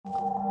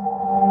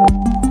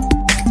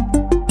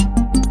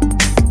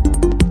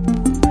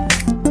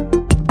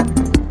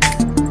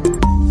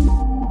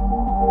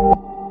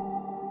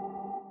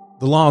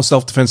Law of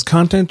Self-Defense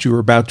content you are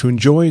about to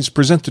enjoy is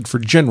presented for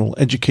general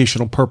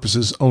educational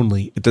purposes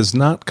only. It does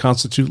not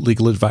constitute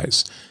legal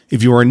advice.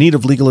 If you are in need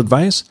of legal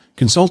advice,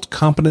 consult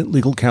competent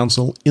legal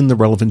counsel in the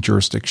relevant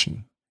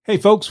jurisdiction. Hey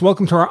folks,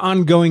 welcome to our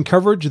ongoing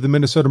coverage of the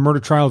Minnesota murder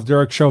trial of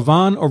Derek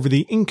Chauvin over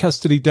the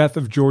in-custody death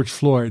of George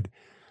Floyd.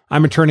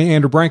 I'm attorney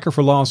Andrew Branker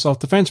for Law of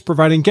Self-Defense,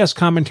 providing guest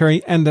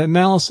commentary and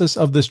analysis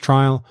of this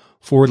trial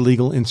for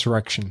Legal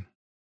Insurrection.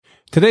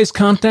 Today's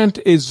content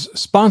is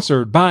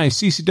sponsored by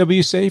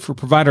CCW Safe, a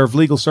provider of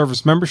legal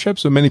service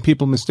memberships, what many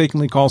people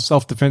mistakenly call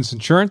self-defense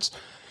insurance.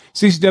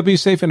 CCW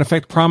Safe, in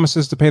effect,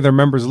 promises to pay their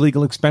members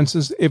legal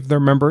expenses if their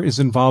member is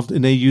involved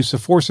in a use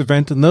of force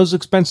event, and those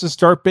expenses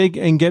start big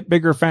and get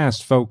bigger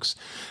fast, folks.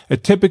 A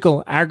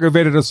typical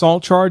aggravated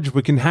assault charge,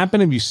 what can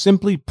happen if you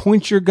simply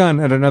point your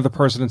gun at another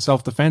person in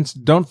self-defense,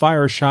 don't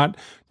fire a shot,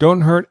 don't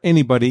hurt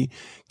anybody,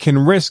 can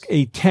risk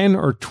a 10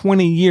 or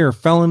 20-year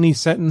felony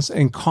sentence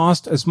and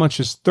cost as much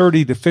as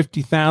 $30,000 to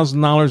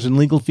 $50,000 in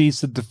legal fees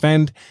to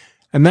defend,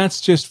 and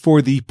that's just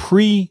for the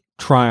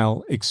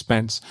pre-trial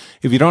expense.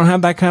 If you don't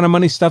have that kind of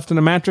money stuffed in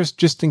a mattress,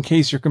 just in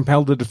case you're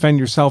compelled to defend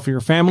yourself or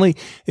your family,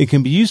 it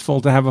can be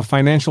useful to have a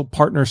financial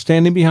partner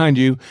standing behind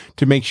you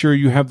to make sure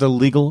you have the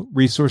legal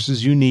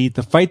resources you need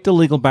to fight the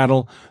legal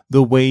battle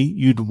the way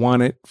you'd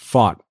want it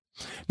fought.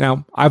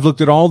 Now, I've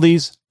looked at all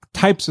these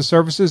types of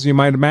services you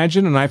might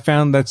imagine, and I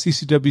found that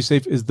CCW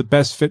Safe is the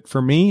best fit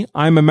for me.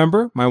 I'm a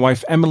member. My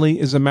wife Emily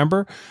is a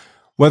member.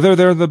 Whether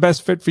they're the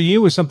best fit for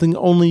you is something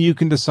only you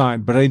can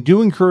decide, but I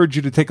do encourage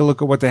you to take a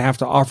look at what they have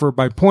to offer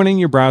by pointing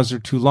your browser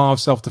to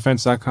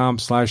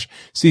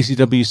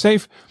lawofselfdefense.com/CCW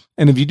Safe.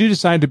 And if you do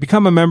decide to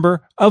become a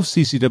member of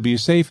CCW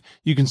Safe,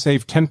 you can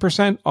save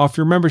 10% off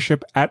your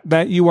membership at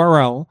that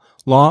URL,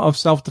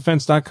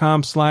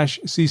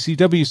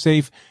 lawofselfdefense.com/CCW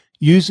Safe,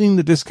 using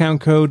the discount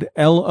code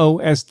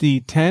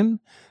LOSD10.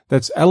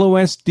 That's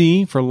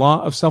LOSD for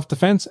Law of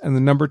Self-Defense and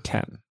the number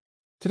 10.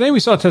 Today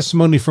we saw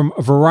testimony from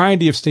a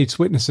variety of state's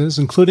witnesses,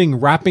 including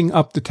wrapping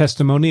up the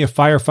testimony of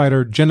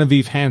firefighter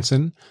Genevieve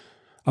Hansen,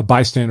 a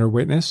bystander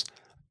witness,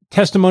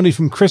 testimony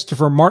from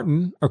Christopher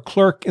Martin, a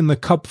clerk in the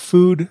Cup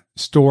Food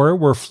store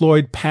where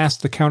Floyd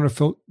passed the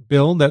counterfeit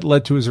bill that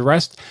led to his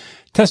arrest,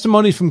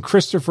 testimony from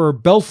Christopher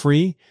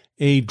Belfry,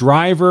 a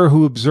driver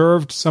who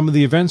observed some of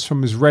the events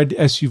from his red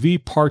SUV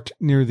parked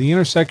near the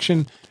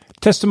intersection,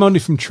 testimony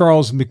from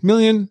Charles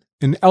McMillian,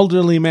 an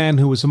elderly man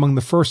who was among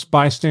the first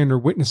bystander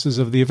witnesses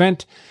of the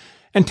event,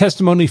 and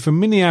testimony from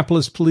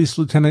Minneapolis Police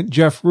Lieutenant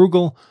Jeff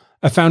Rugel,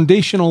 a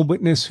foundational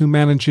witness who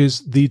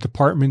manages the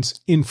department's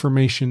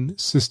information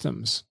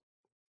systems.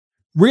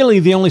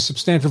 Really, the only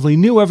substantively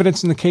new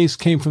evidence in the case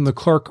came from the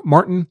clerk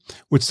Martin,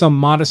 with some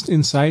modest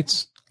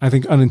insights, I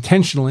think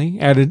unintentionally,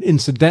 added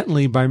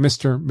incidentally by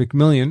Mr.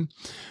 McMillian.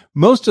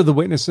 Most of the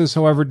witnesses,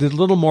 however, did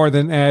little more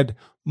than add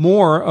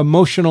more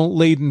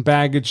emotional-laden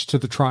baggage to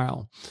the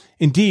trial.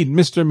 Indeed,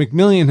 Mr.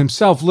 McMillian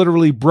himself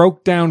literally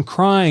broke down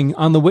crying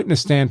on the witness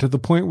stand to the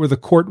point where the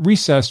court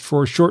recessed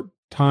for a short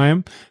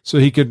time so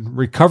he could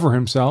recover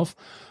himself.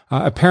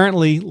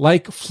 Apparently,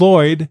 like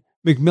Floyd,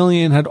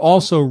 McMillian had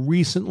also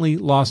recently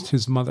lost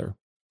his mother.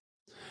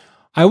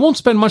 I won't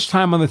spend much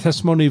time on the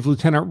testimony of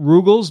Lieutenant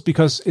Rugel's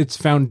because it's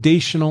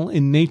foundational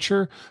in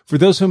nature. For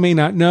those who may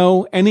not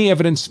know, any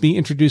evidence to be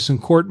introduced in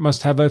court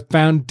must have a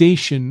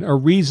foundation, a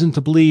reason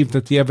to believe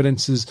that the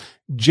evidence is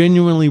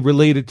genuinely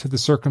related to the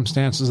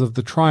circumstances of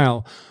the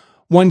trial.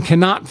 One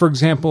cannot, for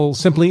example,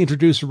 simply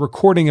introduce a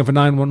recording of a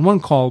 911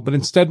 call, but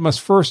instead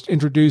must first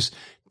introduce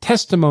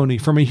testimony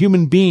from a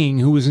human being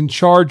who is in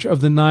charge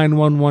of the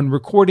 911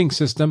 recording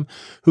system,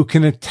 who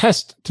can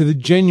attest to the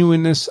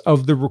genuineness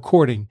of the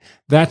recording.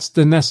 That's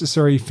the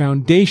necessary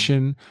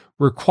foundation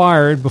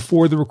required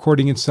before the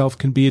recording itself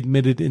can be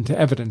admitted into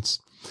evidence.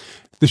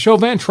 The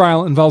Chauvin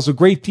trial involves a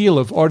great deal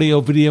of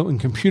audio, video, and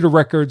computer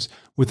records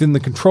within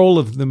the control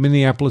of the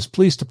Minneapolis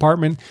Police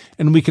Department,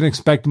 and we can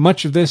expect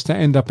much of this to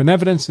end up in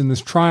evidence in this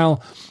trial.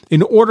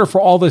 In order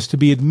for all this to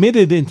be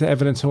admitted into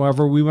evidence,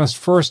 however, we must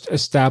first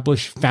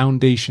establish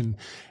foundation,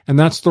 and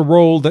that's the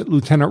role that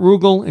Lieutenant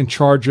Rugel, in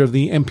charge of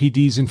the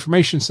MPD's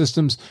information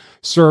systems,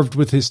 served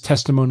with his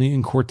testimony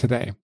in court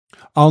today.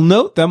 I'll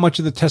note that much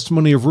of the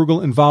testimony of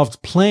Rugel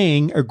involved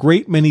playing a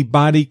great many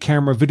body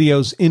camera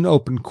videos in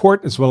open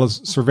court, as well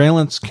as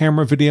surveillance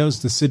camera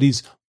videos, the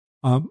city's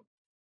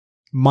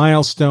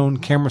milestone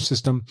camera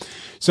system.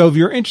 So if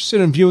you're interested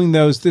in viewing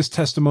those, this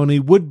testimony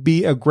would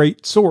be a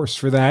great source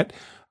for that,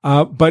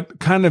 but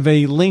kind of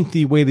a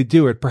lengthy way to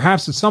do it.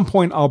 Perhaps at some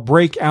point I'll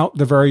break out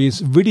the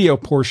various video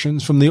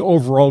portions from the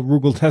overall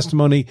Rugel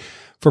testimony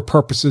for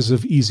purposes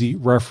of easy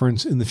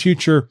reference in the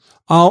future.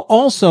 I'll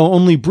also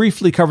only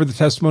briefly cover the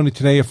testimony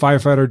today of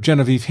firefighter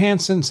Genevieve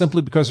Hansen,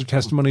 simply because her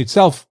testimony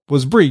itself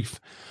was brief.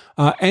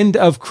 And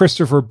of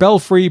Christopher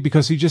Belfry,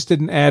 because he just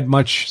didn't add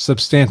much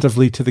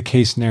substantively to the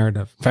case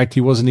narrative. In fact,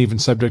 he wasn't even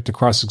subject to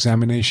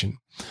cross-examination.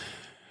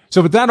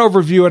 So with that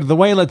overview out of the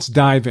way, let's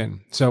dive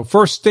in. So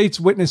first, state's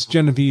witness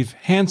Genevieve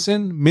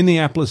Hansen,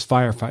 Minneapolis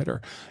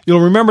firefighter.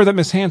 You'll remember that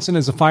Ms. Hansen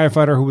is a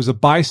firefighter who was a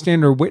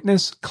bystander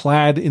witness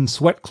clad in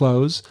sweat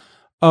clothes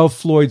of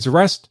Floyd's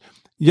arrest.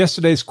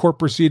 Yesterday's court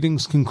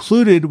proceedings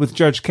concluded with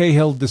Judge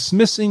Cahill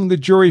dismissing the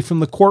jury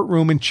from the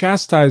courtroom and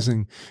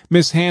chastising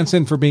Ms.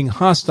 Hansen for being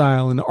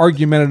hostile and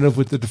argumentative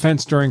with the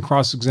defense during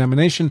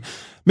cross-examination.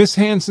 Ms.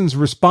 Hansen's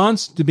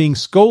response to being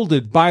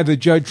scolded by the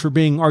judge for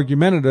being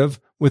argumentative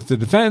with the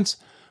defense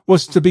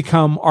was to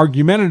become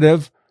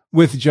argumentative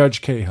with Judge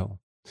Cahill.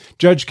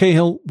 Judge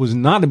Cahill was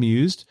not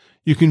amused.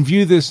 You can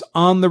view this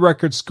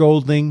on-the-record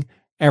scolding,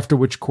 after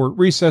which court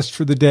recessed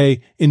for the day,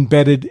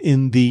 embedded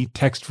in the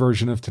text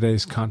version of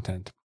today's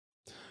content.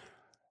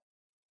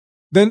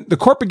 Then the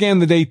court began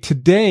the day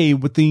today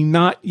with the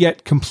not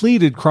yet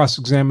completed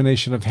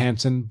cross-examination of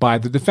Hansen by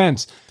the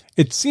defense.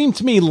 It seemed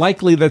to me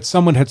likely that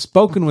someone had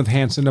spoken with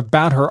Hansen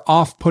about her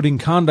off-putting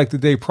conduct the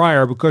day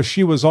prior, because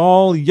she was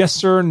all yes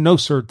sir, no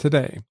sir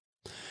today.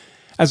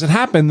 As it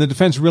happened, the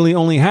defense really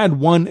only had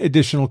one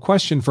additional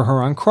question for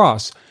her on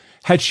cross.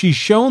 Had she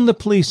shown the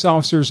police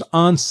officers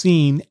on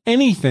scene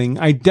anything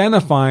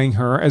identifying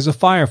her as a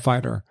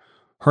firefighter?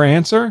 Her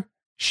answer?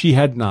 She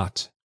had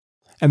not.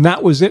 And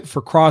that was it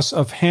for cross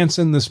of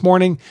Hansen this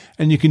morning,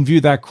 and you can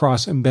view that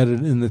cross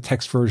embedded in the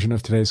text version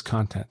of today's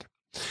content.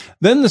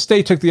 Then the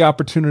state took the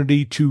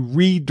opportunity to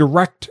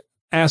redirect,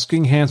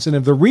 asking Hansen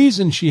if the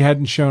reason she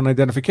hadn't shown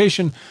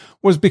identification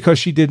was because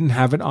she didn't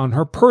have it on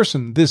her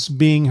person, this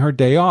being her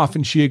day off,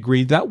 and she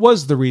agreed that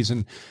was the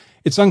reason.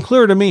 It's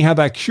unclear to me how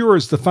that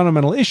cures the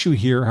fundamental issue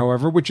here,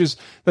 however, which is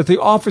that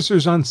the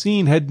officers on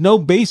scene had no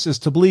basis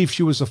to believe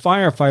she was a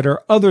firefighter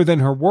other than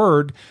her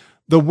word,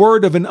 the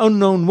word of an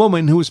unknown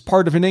woman who was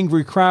part of an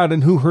angry crowd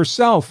and who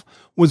herself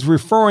was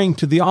referring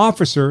to the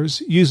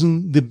officers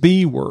using the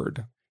B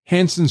word.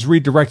 Hansen's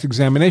redirect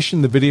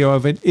examination, the video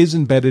of it, is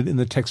embedded in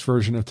the text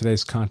version of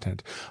today's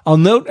content. I'll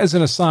note as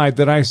an aside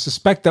that I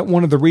suspect that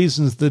one of the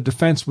reasons the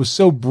defense was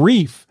so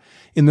brief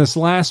in this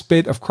last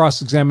bit of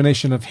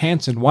cross-examination of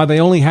Hansen, why they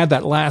only had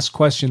that last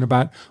question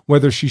about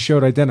whether she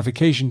showed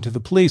identification to the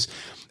police,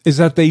 is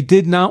that they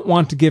did not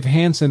want to give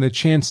Hansen a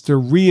chance to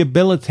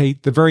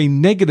rehabilitate the very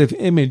negative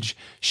image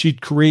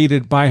she'd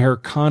created by her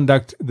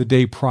conduct the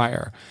day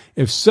prior.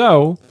 If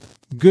so,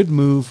 good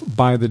move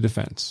by the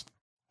defense.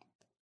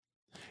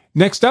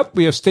 Next up,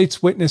 we have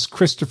state's witness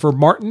Christopher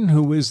Martin,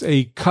 who is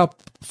a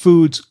Cup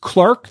Foods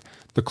clerk,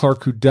 the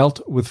clerk who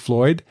dealt with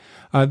Floyd.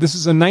 This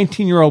is a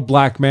 19-year-old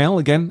black male,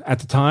 again, at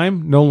the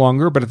time, no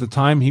longer, but at the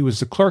time he was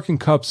the clerk in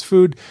Cup's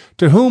Food,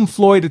 to whom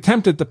Floyd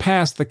attempted to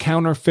pass the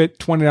counterfeit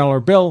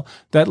 $20 bill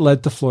that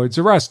led to Floyd's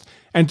arrest,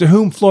 and to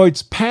whom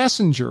Floyd's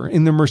passenger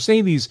in the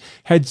Mercedes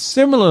had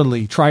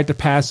similarly tried to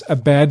pass a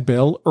bad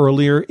bill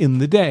earlier in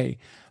the day.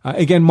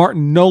 Again,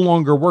 Martin no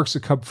longer works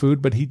at Cup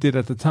Food, but he did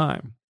at the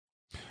time.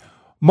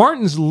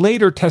 Martin's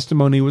later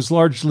testimony was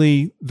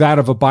largely that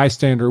of a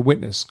bystander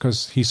witness,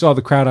 because he saw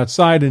the crowd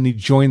outside and he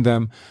joined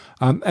them.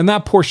 And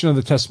that portion of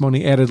the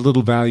testimony added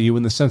little value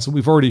in the sense that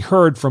we've already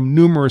heard from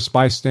numerous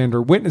bystander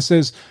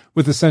witnesses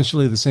with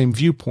essentially the same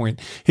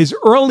viewpoint. His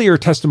earlier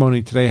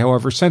testimony today,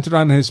 however, centered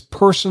on his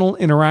personal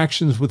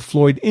interactions with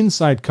Floyd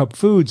inside Cup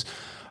Foods,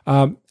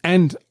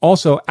 and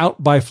also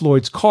out by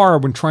Floyd's car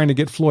when trying to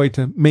get Floyd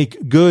to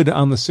make good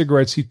on the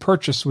cigarettes he'd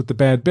purchased with the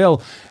bad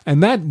bill.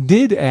 And that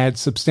did add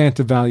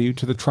substantive value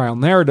to the trial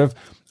narrative.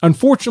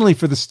 Unfortunately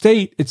for the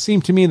state, it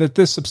seemed to me that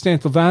this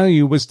substantial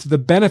value was to the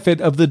benefit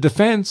of the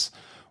defense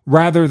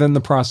rather than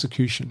the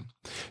prosecution.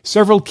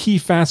 Several key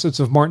facets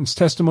of Martin's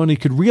testimony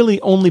could really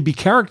only be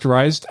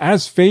characterized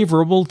as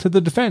favorable to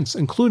the defense,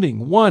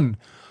 including 1.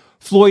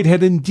 Floyd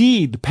had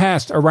indeed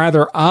passed a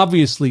rather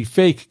obviously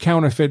fake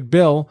counterfeit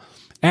bill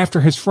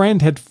after his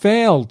friend had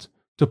failed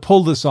to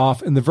pull this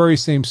off in the very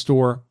same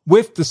store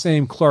with the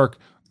same clerk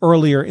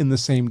earlier in the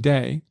same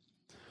day.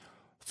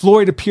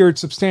 Floyd appeared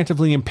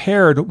substantively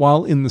impaired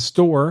while in the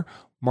store.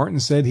 Martin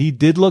said he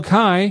did look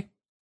high.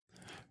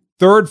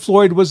 3rd,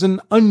 Floyd was an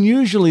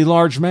unusually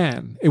large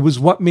man. It was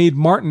what made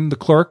Martin, the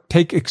clerk,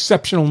 take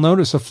exceptional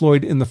notice of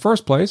Floyd in the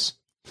first place.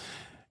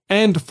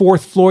 And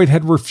 4th, Floyd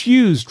had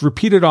refused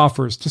repeated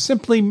offers to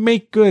simply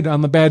make good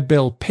on the bad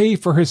bill, pay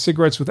for his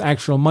cigarettes with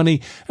actual money,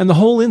 and the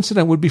whole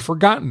incident would be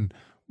forgotten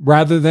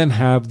rather than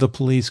have the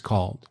police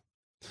called.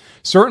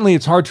 Certainly,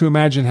 it's hard to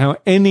imagine how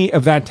any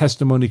of that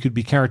testimony could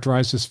be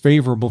characterized as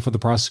favorable for the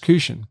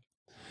prosecution.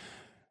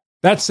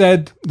 That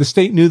said, the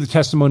state knew the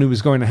testimony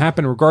was going to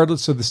happen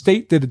regardless, so the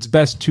state did its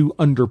best to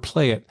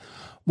underplay it.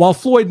 While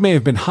Floyd may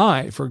have been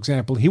high, for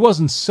example, he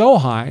wasn't so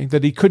high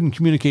that he couldn't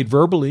communicate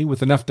verbally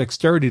with enough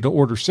dexterity to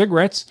order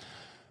cigarettes.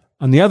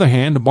 On the other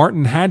hand,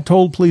 Martin had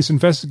told police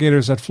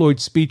investigators that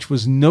Floyd's speech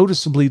was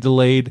noticeably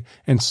delayed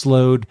and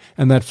slowed,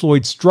 and that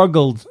Floyd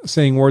struggled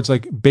saying words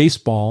like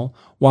baseball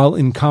while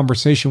in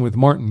conversation with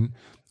Martin,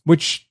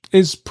 which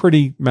is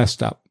pretty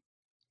messed up.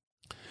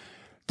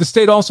 The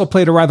state also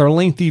played a rather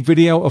lengthy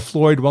video of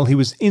Floyd while he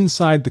was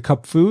inside the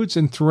Cup Foods,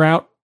 and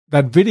throughout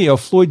that video,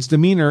 Floyd's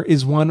demeanor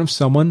is one of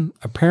someone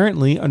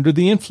apparently under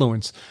the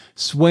influence,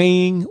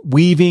 swaying,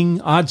 weaving,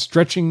 odd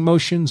stretching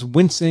motions,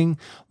 wincing,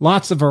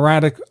 lots of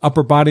erratic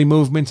upper body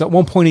movements. At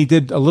one point, he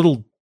did a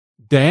little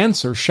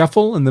dance or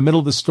shuffle in the middle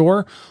of the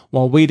store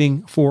while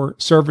waiting for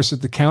service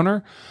at the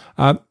counter.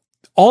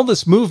 All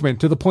this movement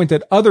to the point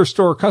that other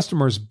store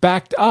customers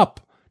backed up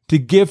to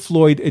give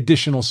Floyd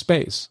additional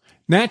space.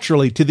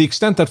 Naturally, to the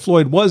extent that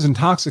Floyd was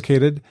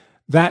intoxicated,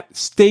 that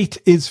state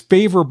is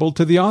favorable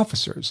to the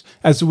officers,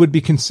 as it would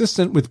be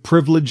consistent with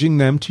privileging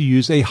them to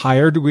use a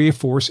higher degree of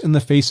force in the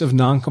face of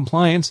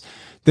noncompliance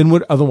than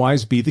would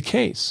otherwise be the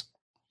case.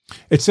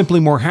 It's simply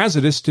more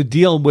hazardous to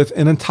deal with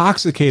an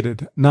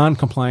intoxicated,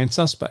 noncompliant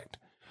suspect.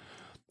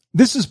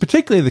 This is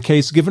particularly the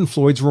case given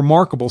Floyd's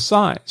remarkable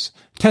size.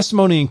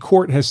 Testimony in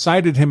court has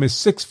cited him as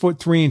 6 foot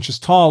 3 inches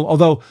tall,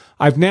 although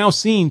I've now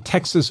seen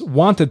Texas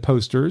wanted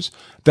posters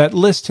that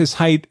list his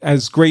height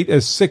as great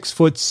as 6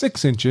 foot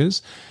 6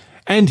 inches,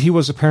 and he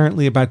was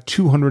apparently about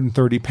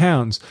 230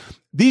 pounds.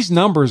 These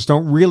numbers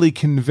don't really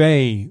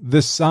convey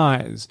this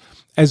size,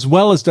 as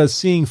well as does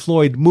seeing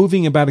Floyd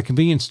moving about a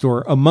convenience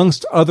store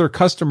amongst other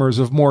customers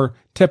of more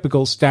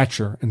typical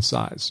stature and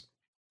size.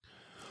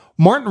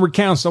 Martin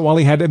recounts that while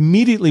he had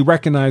immediately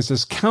recognized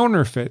as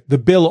counterfeit the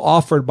bill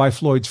offered by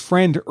Floyd's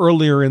friend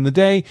earlier in the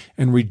day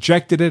and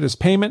rejected it as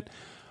payment,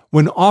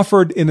 when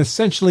offered an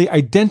essentially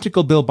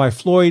identical bill by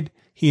Floyd,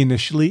 he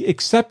initially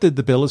accepted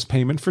the bill as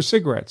payment for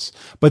cigarettes.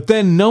 But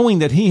then, knowing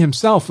that he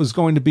himself was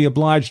going to be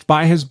obliged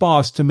by his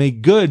boss to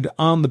make good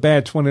on the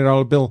bad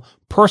 $20 bill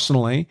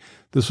personally,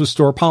 this was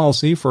store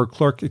policy for a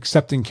clerk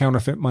accepting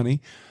counterfeit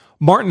money,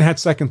 Martin had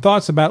second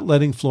thoughts about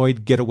letting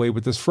Floyd get away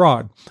with this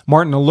fraud.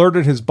 Martin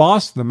alerted his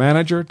boss, the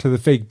manager, to the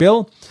fake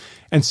bill,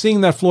 and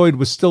seeing that Floyd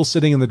was still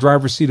sitting in the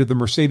driver's seat of the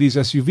Mercedes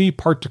SUV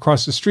parked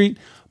across the street,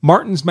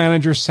 Martin's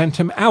manager sent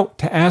him out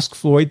to ask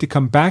Floyd to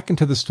come back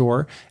into the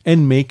store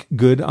and make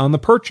good on the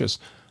purchase.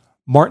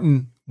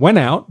 Martin went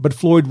out, but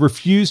Floyd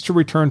refused to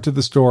return to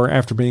the store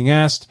after being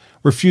asked,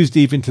 refused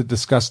even to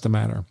discuss the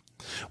matter.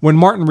 When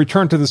Martin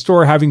returned to the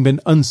store, having been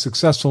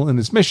unsuccessful in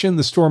his mission,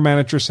 the store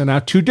manager sent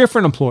out 2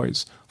 different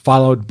employees,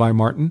 followed by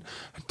Martin,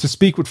 to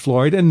speak with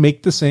Floyd and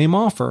make the same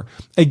offer.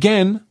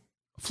 Again,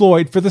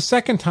 Floyd, for the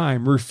second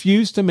time,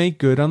 refused to make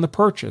good on the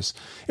purchase.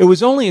 It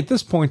was only at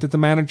this point that the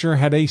manager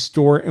had a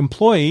store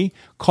employee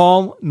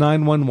call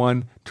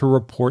 911 to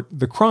report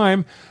the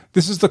crime.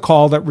 This is the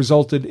call that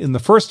resulted in the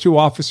first 2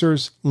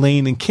 officers,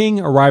 Lane and King,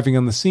 arriving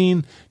on the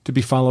scene, to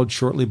be followed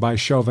shortly by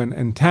Chauvin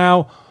and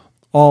Tao,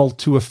 all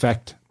to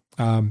effect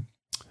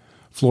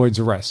Floyd's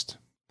arrest.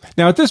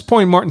 Now, at this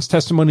point, Martin's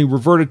testimony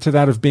reverted to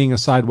that of being a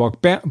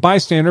sidewalk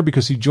bystander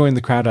because he joined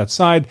the crowd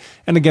outside.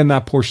 And again,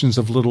 that portion's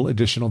of little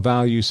additional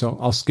value, so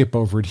I'll skip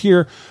over it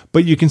here.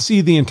 But you can see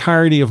the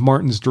entirety of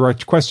Martin's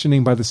direct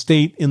questioning by the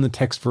state in the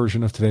text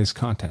version of today's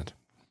content.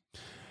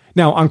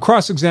 Now, on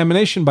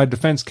cross-examination by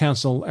defense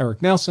counsel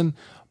Eric Nelson,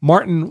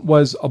 Martin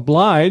was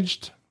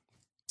obliged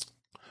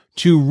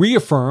to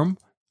reaffirm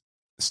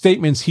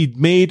statements he'd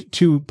made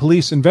to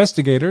police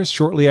investigators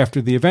shortly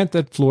after the event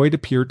that Floyd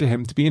appeared to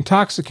him to be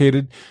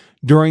intoxicated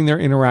during their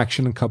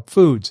interaction in Cub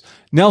Foods.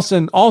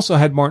 Nelson also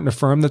had Martin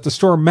affirm that the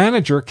store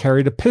manager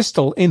carried a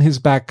pistol in his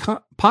back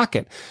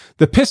pocket.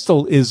 The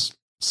pistol is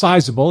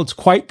sizable. It's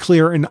quite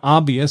clear and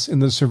obvious in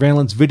the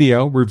surveillance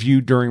video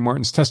reviewed during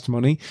Martin's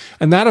testimony.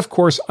 And that, of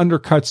course,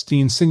 undercuts the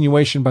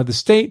insinuation by the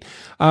state,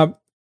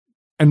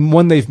 and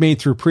one they've made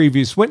through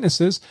previous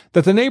witnesses,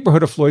 that the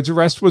neighborhood of Floyd's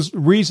arrest was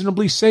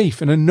reasonably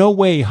safe and in no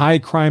way high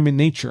crime in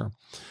nature.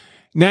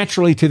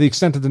 Naturally, to the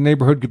extent that the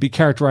neighborhood could be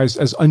characterized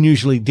as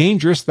unusually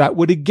dangerous, that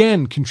would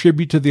again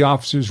contribute to the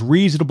officer's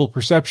reasonable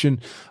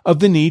perception of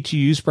the need to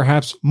use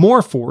perhaps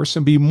more force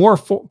and be more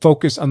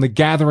focused on the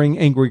gathering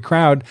angry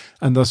crowd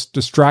and thus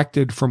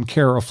distracted from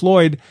care of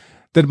Floyd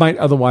than might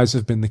otherwise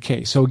have been the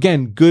case. So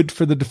again, good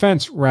for the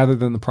defense rather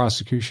than the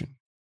prosecution.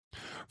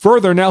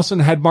 Further, Nelson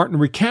had Martin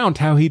recount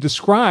how he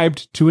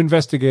described to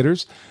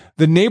investigators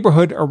the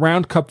neighborhood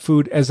around Cup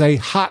Food as a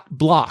hot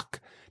block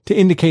to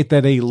indicate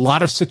that a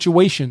lot of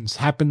situations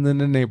happened in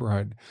the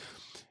neighborhood.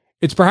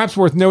 It's perhaps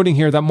worth noting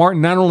here that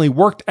Martin not only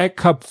worked at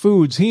Cup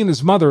Foods, he and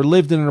his mother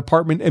lived in an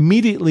apartment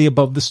immediately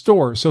above the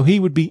store, so he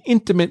would be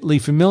intimately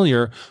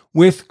familiar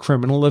with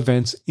criminal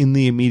events in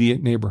the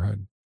immediate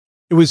neighborhood.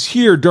 It was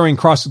here during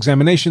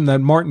cross-examination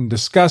that Martin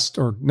discussed,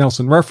 or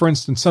Nelson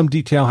referenced in some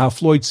detail, how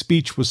Floyd's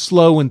speech was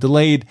slow and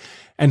delayed,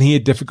 and he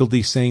had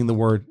difficulty saying the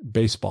word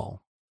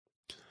baseball.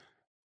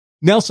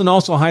 Nelson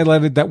also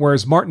highlighted that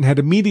whereas Martin had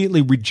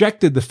immediately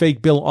rejected the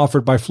fake bill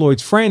offered by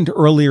Floyd's friend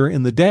earlier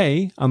in the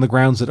day on the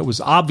grounds that it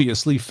was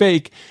obviously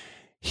fake,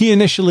 he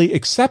initially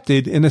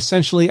accepted an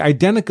essentially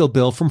identical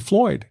bill from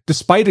Floyd,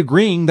 despite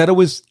agreeing that it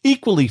was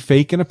equally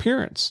fake in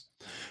appearance.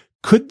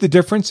 Could the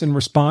difference in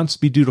response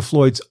be due to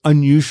Floyd's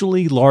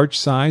unusually large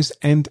size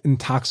and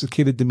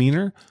intoxicated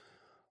demeanor?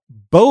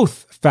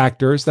 Both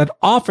factors that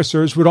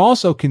officers would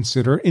also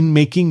consider in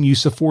making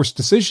use of force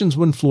decisions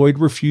when Floyd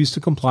refused to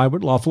comply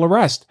with lawful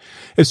arrest.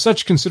 If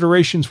such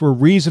considerations were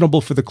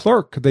reasonable for the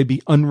clerk, could they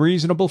be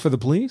unreasonable for the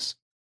police?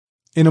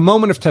 In a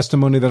moment of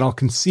testimony that I'll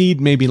concede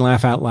maybe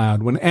laugh out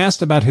loud, when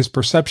asked about his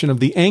perception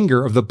of the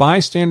anger of the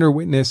bystander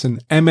witness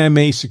and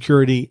MMA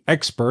security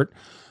expert,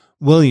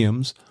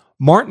 Williams,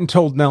 Martin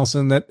told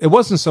Nelson that it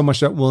wasn't so much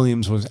that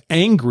Williams was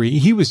angry,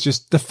 he was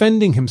just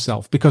defending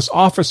himself because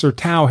Officer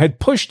Tao had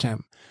pushed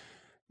him.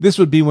 This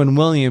would be when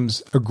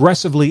Williams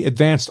aggressively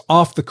advanced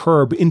off the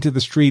curb into the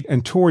street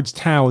and towards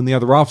Tao and the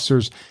other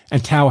officers,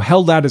 and Tao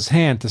held out his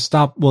hand to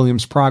stop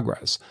Williams'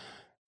 progress.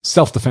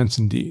 Self-defense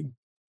indeed.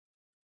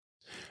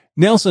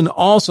 Nelson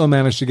also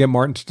managed to get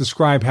Martin to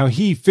describe how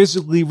he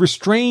physically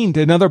restrained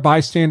another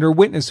bystander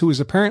witness who was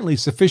apparently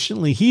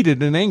sufficiently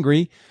heated and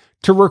angry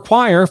to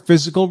require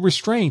physical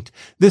restraint.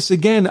 This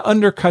again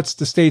undercuts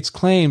the state's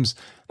claims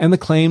and the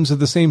claims of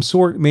the same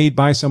sort made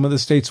by some of the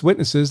state's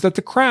witnesses that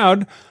the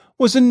crowd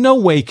was in no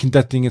way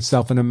conducting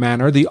itself in a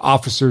manner the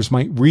officers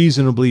might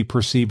reasonably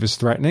perceive as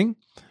threatening.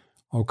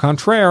 Au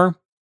contraire,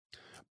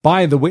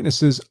 by the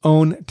witnesses'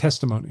 own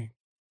testimony.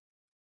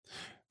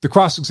 The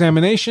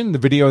cross-examination, the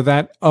video of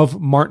that of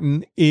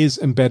Martin, is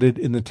embedded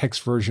in the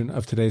text version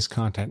of today's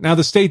content. Now,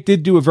 the state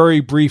did do a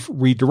very brief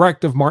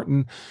redirect of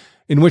Martin,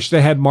 in which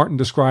they had Martin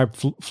describe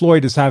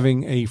Floyd as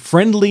having a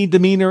friendly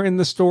demeanor in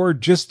the store,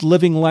 just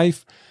living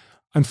life.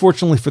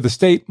 Unfortunately for the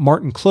state,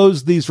 Martin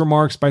closed these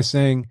remarks by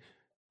saying,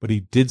 "But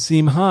he did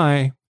seem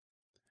high."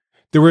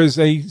 There was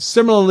a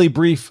similarly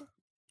brief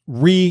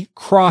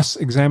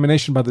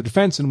cross-examination by the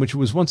defense in which it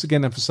was once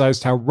again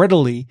emphasized how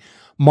readily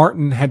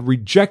Martin had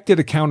rejected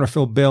a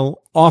counterfeit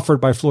bill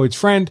offered by Floyd's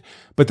friend,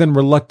 but then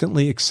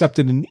reluctantly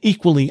accepted an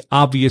equally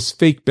obvious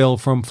fake bill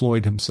from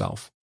Floyd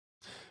himself.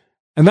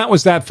 And that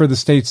was that for the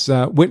state's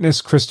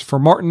witness, Christopher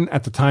Martin,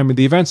 at the time of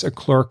the events, a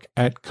clerk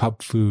at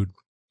Cub Food.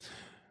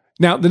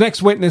 Now, the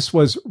next witness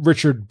was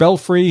Richard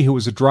Belfry, who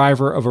was a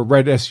driver of a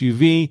red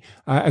SUV.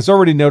 As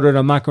already noted,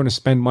 I'm not going to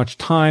spend much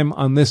time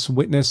on this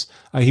witness.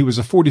 He was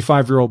a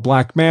 45-year-old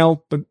black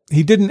male, but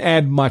he didn't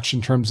add much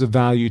in terms of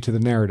value to the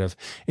narrative.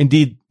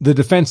 Indeed, the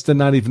defense did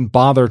not even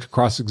bother to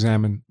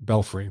cross-examine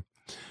Belfry.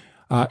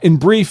 In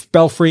brief,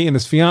 Belfry and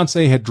his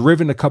fiancée had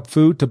driven to Cub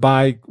Food to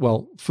buy,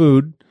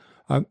 food.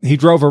 He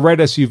drove a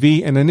red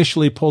SUV and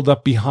initially pulled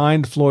up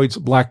behind Floyd's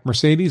black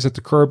Mercedes at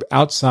the curb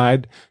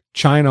outside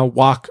China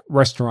Wok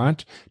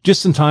restaurant,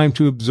 just in time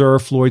to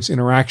observe Floyd's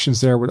interactions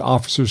there with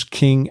officers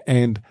King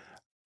and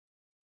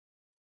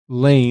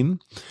Lane.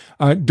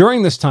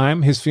 During this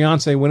time, his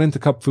fiancée went into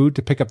Cub Food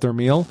to pick up their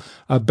meal.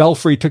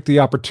 Belfry took the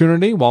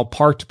opportunity, while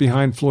parked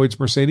behind Floyd's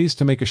Mercedes,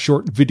 to make a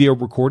short video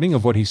recording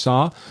of what he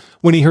saw.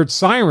 When he heard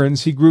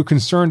sirens, he grew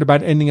concerned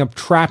about ending up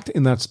trapped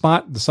in that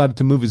spot, decided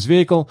to move his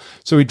vehicle,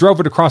 so he drove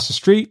it across the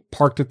street,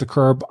 parked at the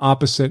curb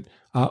opposite,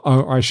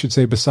 or I should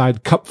say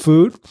beside Cub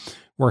Food,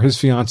 where his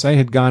fiancée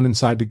had gone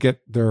inside to get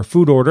their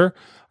food order.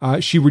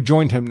 She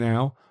rejoined him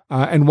now.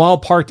 And while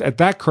parked at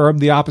that curb,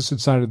 the opposite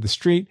side of the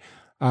street,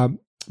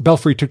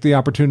 Belfry took the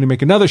opportunity to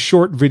make another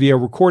short video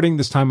recording,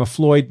 this time of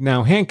Floyd,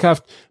 now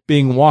handcuffed,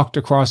 being walked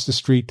across the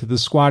street to the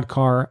squad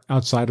car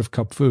outside of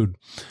Cub Food.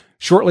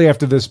 Shortly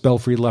after this,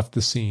 Belfry left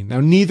the scene. Now,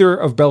 neither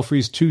of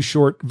Belfry's two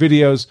short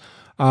videos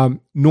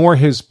nor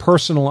his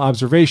personal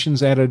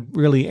observations added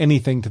really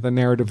anything to the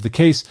narrative of the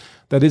case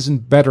that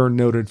isn't better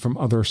noted from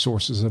other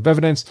sources of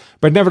evidence.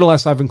 But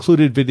nevertheless, I've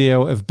included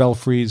video of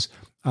Belfry's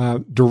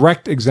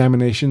direct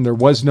examination. There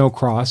was no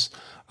cross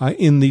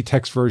in the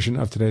text version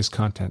of today's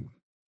content.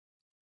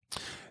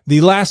 The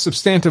last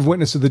substantive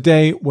witness of the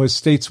day was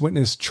state's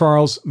witness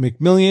Charles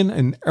McMillian,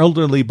 an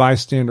elderly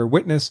bystander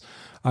witness.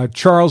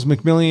 Charles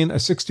McMillian, a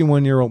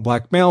 61-year-old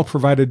black male,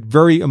 provided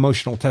very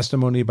emotional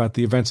testimony about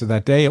the events of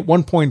that day, at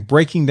one point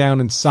breaking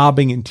down and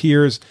sobbing in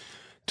tears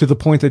to the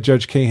point that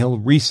Judge Cahill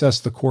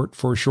recessed the court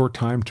for a short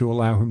time to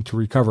allow him to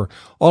recover.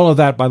 All of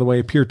that, by the way,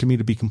 appeared to me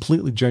to be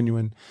completely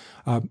genuine.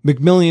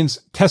 McMillian's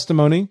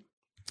testimony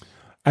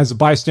as a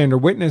bystander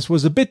witness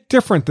was a bit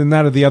different than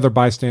that of the other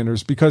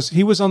bystanders because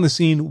he was on the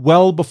scene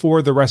well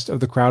before the rest of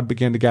the crowd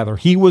began to gather.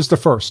 He was the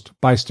first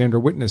bystander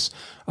witness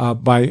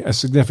by a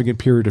significant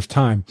period of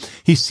time.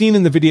 He's seen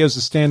in the videos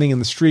as standing in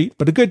the street,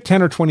 but a good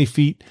 10 or 20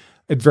 feet,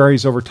 it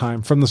varies over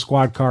time, from the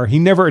squad car. He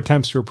never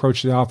attempts to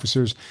approach the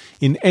officers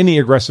in any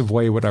aggressive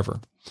way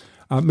whatever.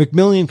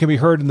 McMillian can be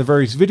heard in the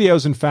various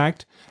videos, in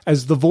fact,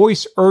 as the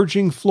voice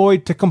urging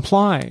Floyd to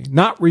comply,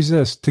 not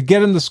resist, to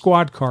get in the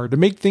squad car, to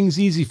make things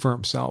easy for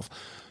himself.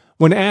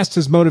 When asked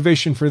his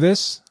motivation for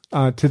this,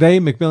 today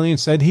McMillian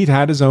said he'd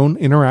had his own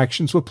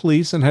interactions with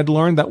police and had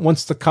learned that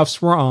once the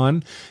cuffs were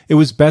on, it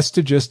was best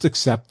to just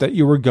accept that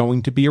you were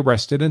going to be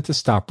arrested and to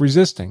stop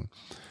resisting.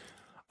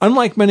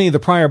 Unlike many of the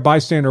prior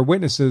bystander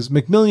witnesses,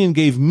 McMillian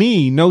gave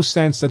me no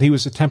sense that he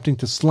was attempting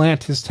to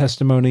slant his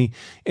testimony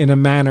in a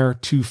manner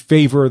to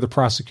favor the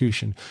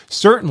prosecution.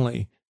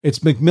 Certainly, it's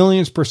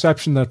McMillian's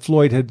perception that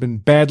Floyd had been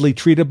badly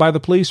treated by the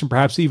police and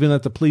perhaps even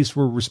that the police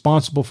were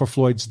responsible for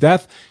Floyd's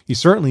death. He's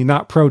certainly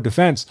not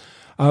pro-defense,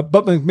 but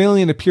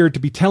McMillian appeared to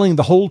be telling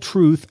the whole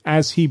truth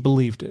as he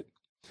believed it.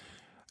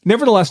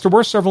 Nevertheless, there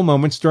were several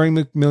moments during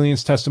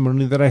McMillian's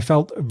testimony that I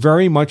felt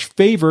very much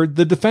favored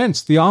the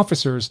defense, the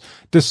officers,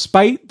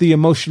 despite the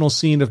emotional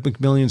scene of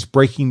McMillian's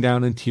breaking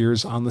down in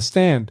tears on the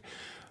stand.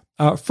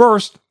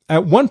 First,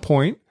 at one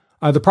point,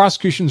 the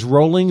prosecution's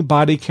rolling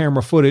body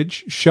camera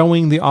footage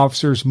showing the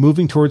officers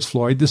moving towards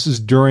Floyd. This is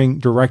during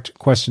direct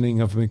questioning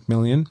of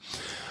McMillian.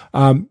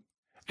 And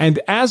And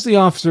as the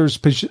officers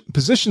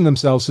position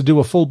themselves to do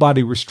a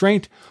full-body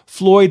restraint,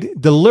 Floyd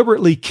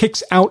deliberately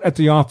kicks out at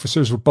the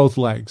officers with both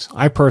legs.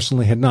 I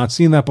personally had not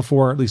seen that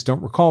before, or at least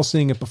don't recall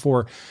seeing it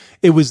before.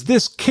 It was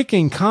this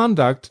kicking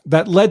conduct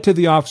that led to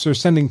the officers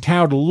sending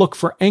Tao to look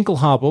for ankle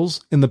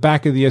hobbles in the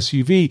back of the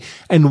SUV,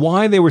 and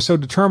why they were so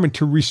determined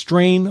to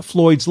restrain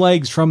Floyd's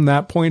legs from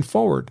that point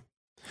forward.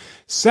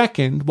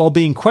 Second, while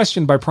being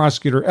questioned by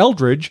Prosecutor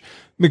Eldridge,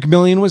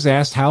 McMillian was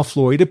asked how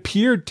Floyd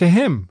appeared to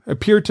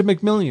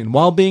McMillian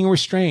while being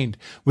restrained,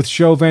 with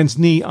Chauvin's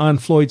knee on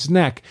Floyd's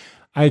neck.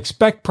 I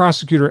expect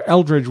Prosecutor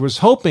Eldridge was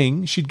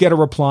hoping she'd get a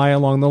reply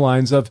along the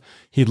lines of,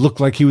 he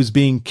looked like he was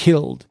being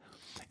killed.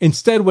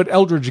 Instead, what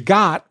Eldridge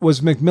got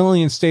was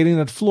McMillian stating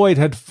that Floyd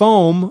had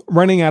foam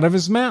running out of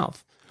his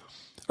mouth.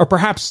 Or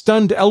perhaps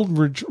stunned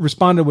Eldridge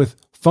responded with,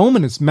 foam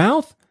in his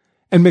mouth?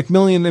 And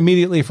McMillian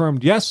immediately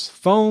affirmed, yes,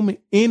 foam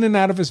in and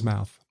out of his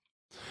mouth.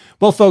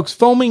 Well, folks,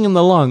 foaming in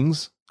the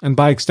lungs, and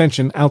by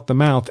extension out the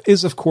mouth,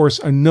 is of course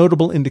a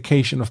notable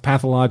indication of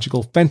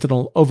pathological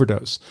fentanyl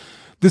overdose.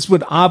 This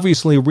would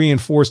obviously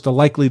reinforce the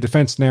likely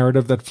defense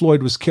narrative that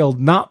Floyd was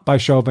killed not by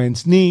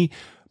Chauvin's knee,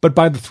 but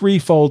by the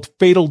threefold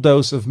fatal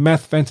dose of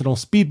meth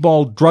fentanyl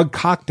speedball drug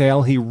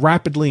cocktail he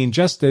rapidly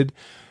ingested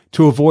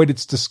to avoid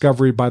its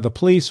discovery by the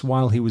police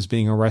while he was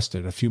being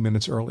arrested a few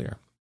minutes earlier.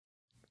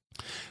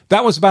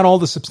 That was about all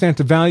the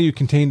substantive value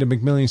contained in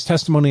McMillian's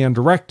testimony on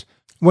direct.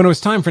 When it was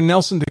time for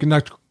Nelson to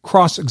conduct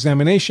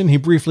cross-examination, he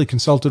briefly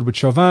consulted with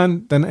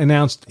Chauvin, then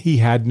announced he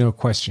had no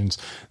questions.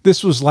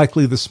 This was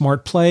likely the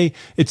smart play.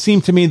 It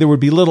seemed to me there would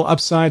be little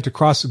upside to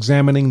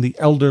cross-examining the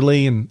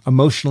elderly and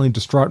emotionally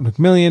distraught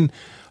McMillian,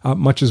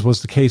 much as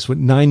was the case with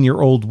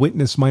 9-year-old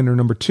witness minor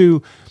number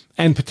 2,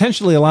 and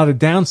potentially a lot of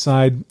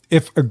downside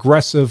if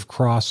aggressive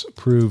cross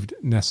proved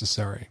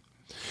necessary.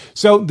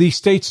 So the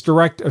state's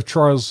direct of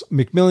Charles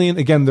McMillian,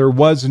 again, there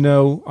was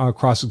no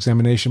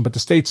cross-examination, but the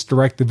state's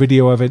direct, the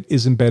video of it,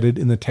 is embedded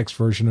in the text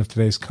version of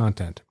today's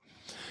content.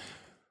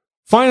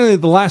 Finally,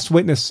 the last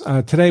witness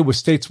today was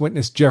state's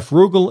witness Jeff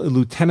Rugel, a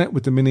lieutenant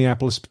with the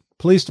Minneapolis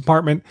Police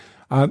Department.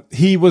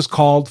 He was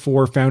called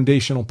for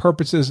foundational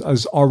purposes,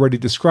 as already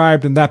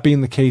described, and that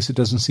being the case, it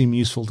doesn't seem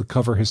useful to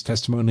cover his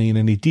testimony in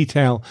any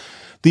detail.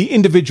 The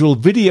individual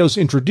videos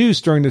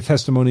introduced during the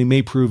testimony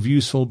may prove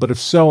useful, but if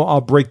so,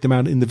 I'll break them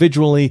out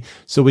individually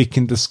so we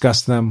can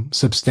discuss them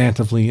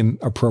substantively in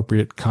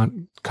appropriate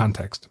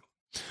context.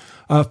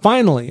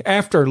 Finally,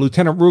 after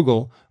Lieutenant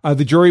Rugel,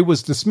 the jury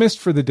was dismissed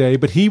for the day,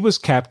 but he was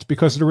kept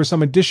because there was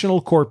some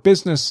additional court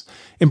business.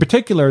 In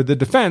particular, the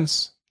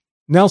defense,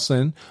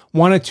 Nelson,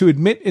 wanted to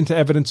admit into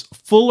evidence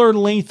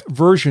fuller-length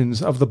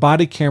versions of the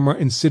body camera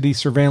and city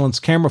surveillance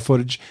camera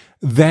footage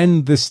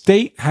than the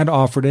state had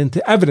offered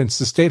into evidence.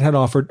 The state had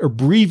offered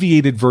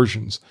abbreviated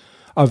versions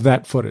of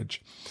that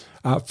footage.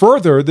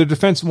 Further, the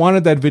defense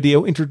wanted that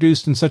video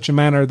introduced in such a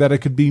manner that it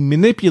could be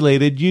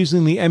manipulated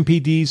using the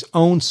MPD's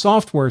own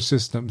software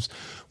systems,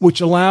 which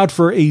allowed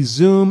for a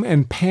zoom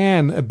and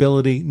pan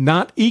ability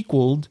not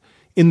equaled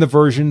in the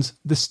versions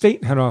the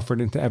state had offered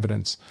into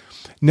evidence.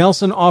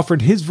 Nelson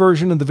offered his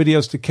version of the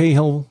videos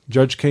to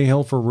Judge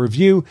Cahill, for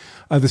review.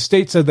 The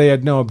state said they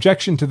had no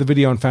objection to the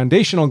video on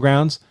foundational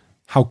grounds.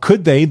 How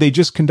could they? They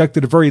just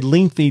conducted a very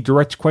lengthy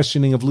direct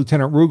questioning of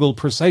Lieutenant Rugel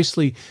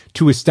precisely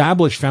to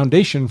establish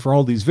foundation for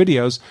all these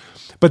videos.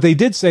 But they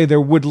did say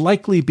there would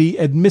likely be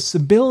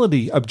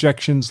admissibility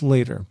objections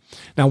later.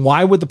 Now,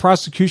 why would the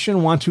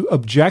prosecution want to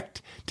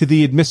object to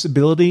the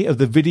admissibility of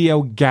the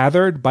video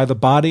gathered by the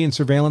body and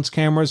surveillance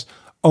cameras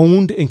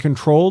owned and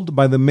controlled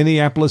by the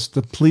Minneapolis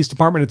Police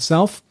Department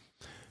itself?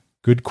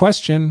 Good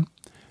question.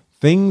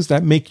 Things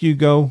that make you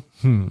go,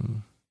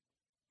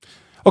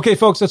 Okay,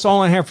 folks, that's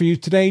all I have for you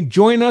today.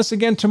 Join us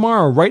again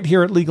tomorrow right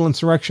here at Legal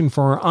Insurrection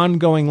for our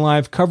ongoing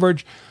live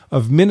coverage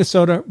of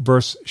Minnesota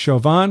versus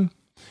Chauvin.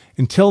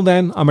 Until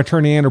then, I'm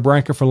Attorney Andrew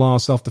Branca for Law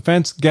of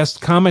Self-Defense,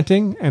 guest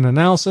commenting and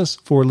analysis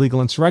for Legal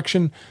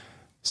Insurrection.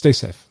 Stay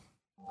safe.